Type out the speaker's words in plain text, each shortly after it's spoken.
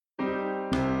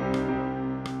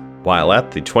While at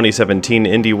the 2017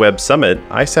 Indie Web Summit,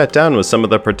 I sat down with some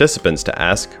of the participants to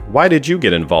ask, why did you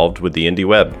get involved with the Indie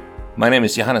Web? My name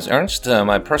is Johannes Ernst.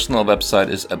 My personal website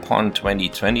is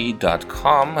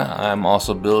upon2020.com. I'm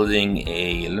also building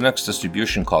a Linux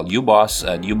distribution called uboss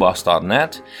at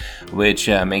uboss.net, which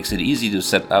makes it easy to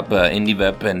set up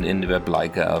IndieWeb and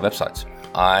IndieWeb-like websites.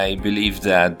 I believe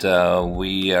that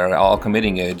we are all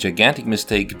committing a gigantic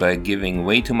mistake by giving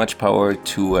way too much power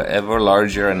to ever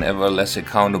larger and ever less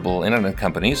accountable internet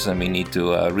companies, and we need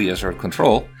to reassert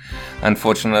control.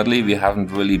 Unfortunately, we haven't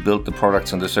really built the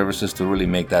products and the services to really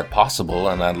make that possible,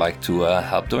 and I'd like to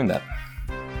help doing that.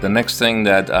 The next thing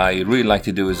that I really like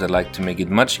to do is I'd like to make it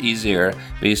much easier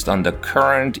based on the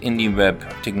current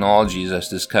IndieWeb technologies as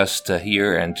discussed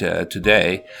here and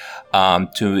today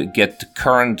to get the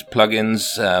current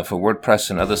plugins for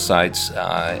WordPress and other sites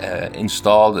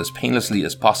installed as painlessly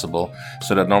as possible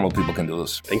so that normal people can do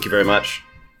this. Thank you very much.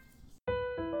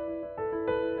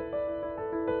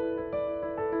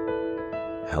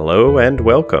 Hello and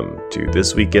welcome to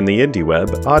This Week in the Indie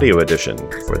Web Audio Edition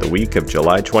for the week of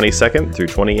July 22nd through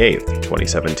 28th,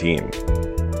 2017.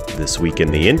 This Week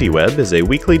in the Indie Web is a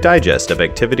weekly digest of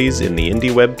activities in the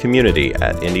Indie Web community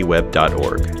at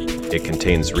indieweb.org. It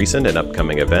contains recent and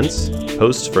upcoming events,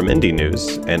 posts from Indie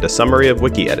News, and a summary of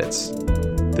wiki edits.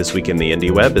 This Week in the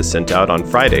Indie Web is sent out on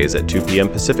Fridays at 2 p.m.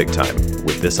 Pacific Time,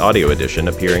 with this audio edition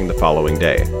appearing the following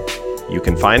day. You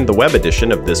can find the web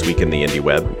edition of This Week in the Indie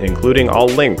Web, including all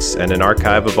links and an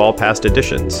archive of all past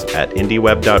editions, at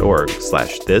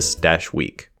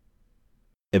indieweb.org/this-week.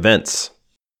 Events.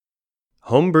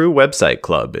 Homebrew Website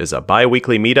Club is a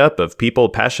bi-weekly meetup of people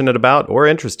passionate about or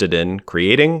interested in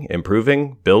creating,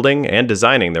 improving, building, and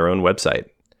designing their own website.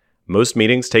 Most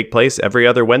meetings take place every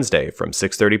other Wednesday from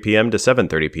 6:30 p.m. to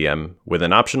 7:30 p.m., with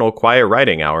an optional quiet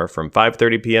writing hour from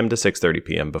 5:30 p.m. to 6:30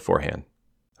 p.m. beforehand.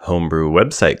 Homebrew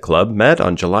Website Club met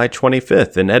on July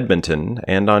 25th in Edmonton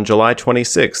and on July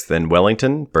 26th in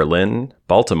Wellington, Berlin,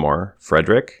 Baltimore,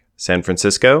 Frederick, San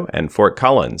Francisco, and Fort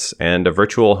Collins, and a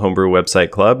virtual Homebrew Website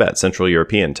Club at Central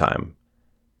European Time.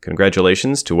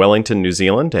 Congratulations to Wellington, New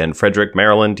Zealand, and Frederick,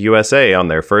 Maryland, USA on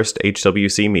their first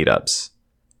HWC meetups.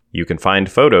 You can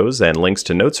find photos and links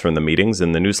to notes from the meetings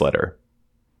in the newsletter.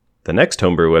 The next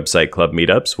Homebrew Website Club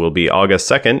meetups will be August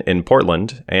 2nd in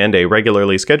Portland and a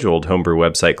regularly scheduled Homebrew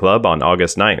Website Club on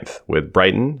August 9th with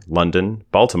Brighton, London,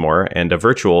 Baltimore, and a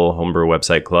virtual Homebrew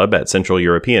Website Club at Central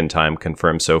European Time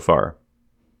confirmed so far.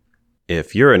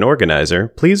 If you're an organizer,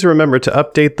 please remember to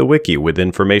update the wiki with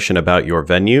information about your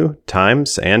venue,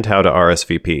 times, and how to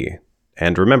RSVP.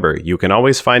 And remember, you can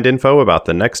always find info about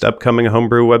the next upcoming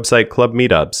Homebrew Website Club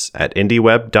meetups at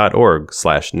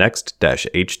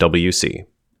indieweb.org/next-HWC.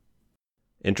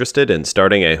 Interested in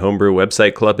starting a Homebrew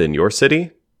Website Club in your city?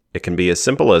 It can be as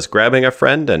simple as grabbing a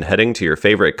friend and heading to your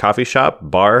favorite coffee shop,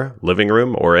 bar, living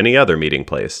room, or any other meeting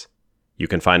place. You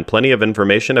can find plenty of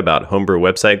information about Homebrew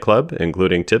Website Club,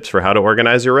 including tips for how to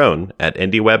organize your own, at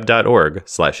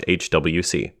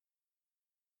indieweb.org/HWC.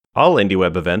 All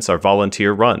IndieWeb events are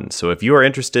volunteer-run, so if you are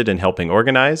interested in helping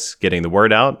organize, getting the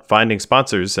word out, finding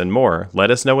sponsors, and more, let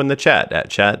us know in the chat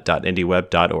at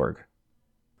chat.indieweb.org.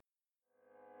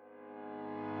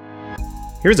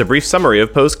 Here's a brief summary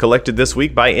of posts collected this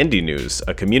week by Indie News,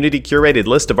 a community-curated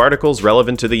list of articles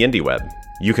relevant to the Indie Web.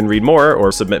 You can read more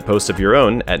or submit posts of your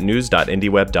own at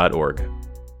news.indieweb.org.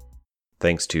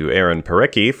 Thanks to Aaron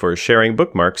Parecki for sharing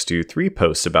bookmarks to 3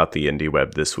 posts about the Indie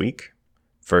Web this week.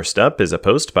 First up is a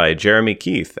post by Jeremy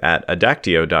Keith at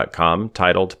adactio.com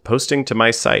titled Posting to My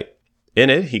Site. In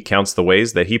it, he counts the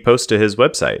ways that he posts to his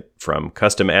website, from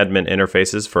custom admin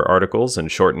interfaces for articles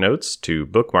and short notes, to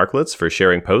bookmarklets for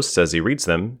sharing posts as he reads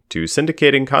them, to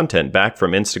syndicating content back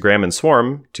from Instagram and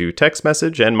Swarm, to text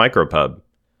message and micropub.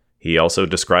 He also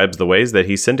describes the ways that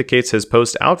he syndicates his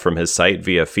post out from his site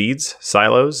via feeds,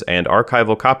 silos, and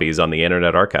archival copies on the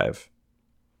Internet Archive.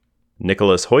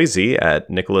 Nicholas Hoisey at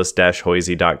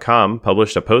nicholas-hoisey.com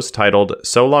published a post titled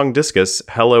So Long Discus,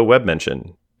 Hello Web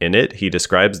Mention. In it, he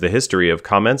describes the history of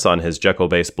comments on his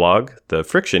Jekyll-based blog, the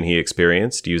friction he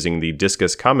experienced using the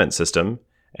Disqus comment system,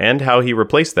 and how he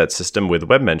replaced that system with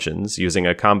web mentions using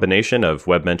a combination of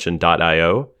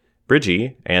webmention.io,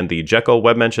 Bridgie, and the Jekyll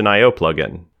WebMention.io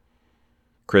plugin.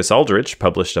 Chris Aldrich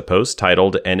published a post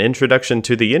titled An Introduction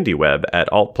to the Indie Web at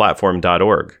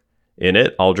altplatform.org. In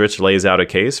it, Aldrich lays out a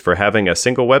case for having a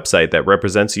single website that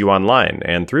represents you online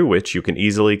and through which you can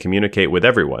easily communicate with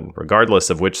everyone, regardless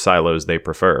of which silos they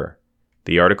prefer.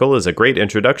 The article is a great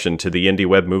introduction to the Indie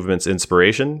Web movement's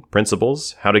inspiration,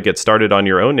 principles, how to get started on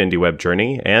your own Indie Web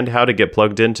journey, and how to get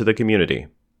plugged into the community.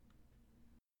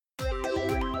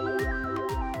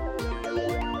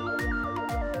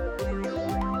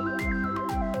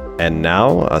 And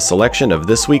now, a selection of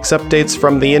this week's updates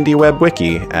from the IndieWeb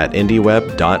Wiki at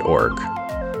indieweb.org.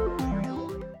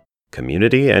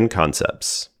 Community and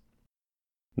Concepts.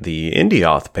 The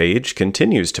IndieAuth page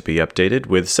continues to be updated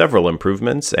with several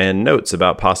improvements and notes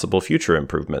about possible future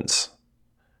improvements.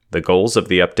 The goals of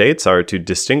the updates are to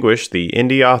distinguish the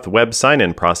IndieAuth web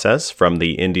sign-in process from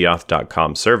the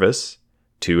indieauth.com service,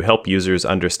 to help users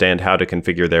understand how to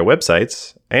configure their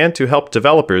websites, and to help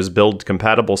developers build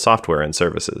compatible software and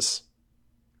services.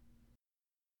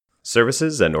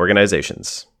 Services and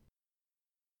organizations.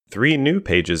 3 new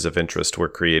pages of interest were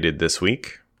created this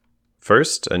week.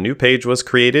 First, a new page was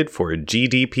created for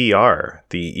GDPR,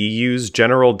 the EU's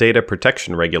General Data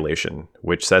Protection Regulation,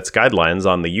 which sets guidelines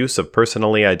on the use of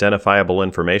personally identifiable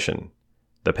information.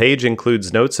 The page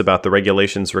includes notes about the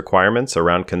regulation's requirements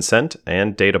around consent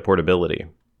and data portability.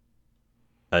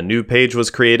 A new page was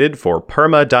created for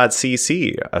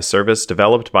Perma.cc, a service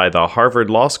developed by the Harvard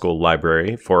Law School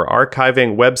Library for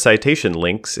archiving web citation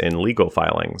links in legal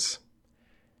filings.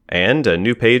 And a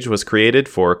new page was created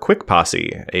for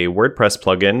QuickPosse, a WordPress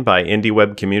plugin by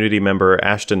IndieWeb community member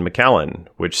Ashton McCallan,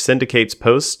 which syndicates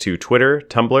posts to Twitter,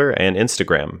 Tumblr, and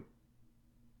Instagram.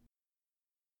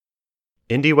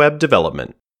 IndieWeb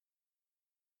development.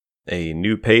 A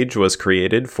new page was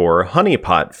created for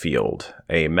Honeypot Field,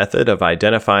 a method of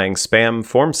identifying spam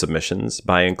form submissions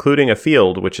by including a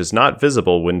field which is not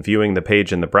visible when viewing the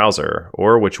page in the browser,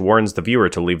 or which warns the viewer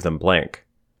to leave them blank.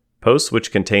 Posts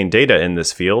which contain data in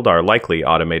this field are likely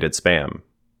automated spam.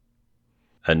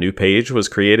 A new page was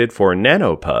created for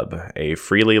NanoPub, a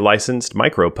freely licensed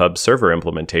micropub server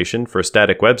implementation for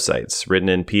static websites written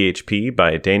in PHP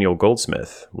by Daniel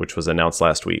Goldsmith, which was announced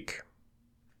last week.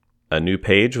 A new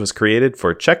page was created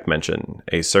for CheckMention,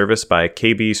 a service by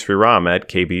KB Sriram at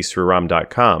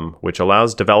kbsriram.com, which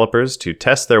allows developers to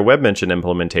test their WebMention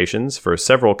implementations for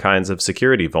several kinds of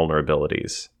security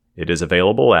vulnerabilities. It is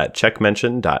available at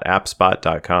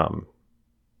checkmention.appspot.com.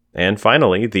 And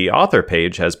finally, the author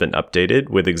page has been updated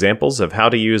with examples of how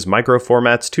to use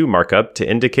Microformats 2 markup to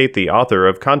indicate the author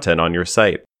of content on your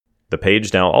site. The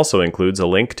page now also includes a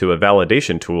link to a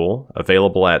validation tool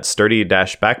available at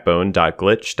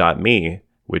sturdy-backbone.glitch.me,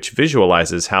 which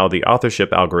visualizes how the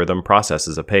authorship algorithm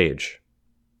processes a page.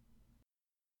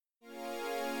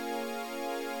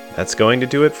 That's going to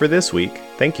do it for this week.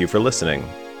 Thank you for listening.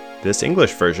 This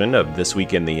English version of This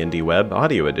Week in the IndieWeb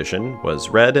audio edition was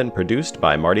read and produced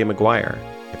by Marty McGuire.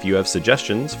 If you have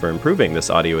suggestions for improving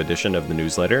this audio edition of the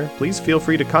newsletter, please feel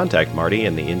free to contact Marty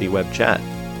in the IndieWeb chat.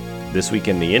 This Week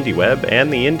in the IndieWeb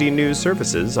and the Indie News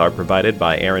services are provided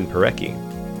by Aaron Parecki.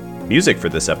 Music for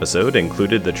this episode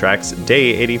included the tracks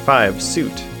Day 85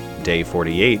 Suit, Day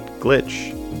 48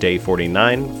 Glitch, Day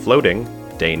 49 Floating,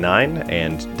 Day 9,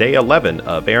 and Day 11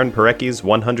 of Aaron Parecki's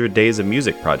 100 Days of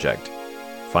Music project.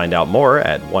 Find out more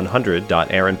at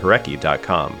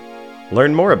 100.aaronparecki.com.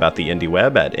 Learn more about the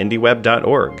IndieWeb at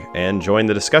indieweb.org and join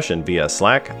the discussion via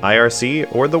Slack,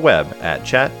 IRC, or the web at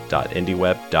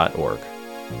chat.indieweb.org.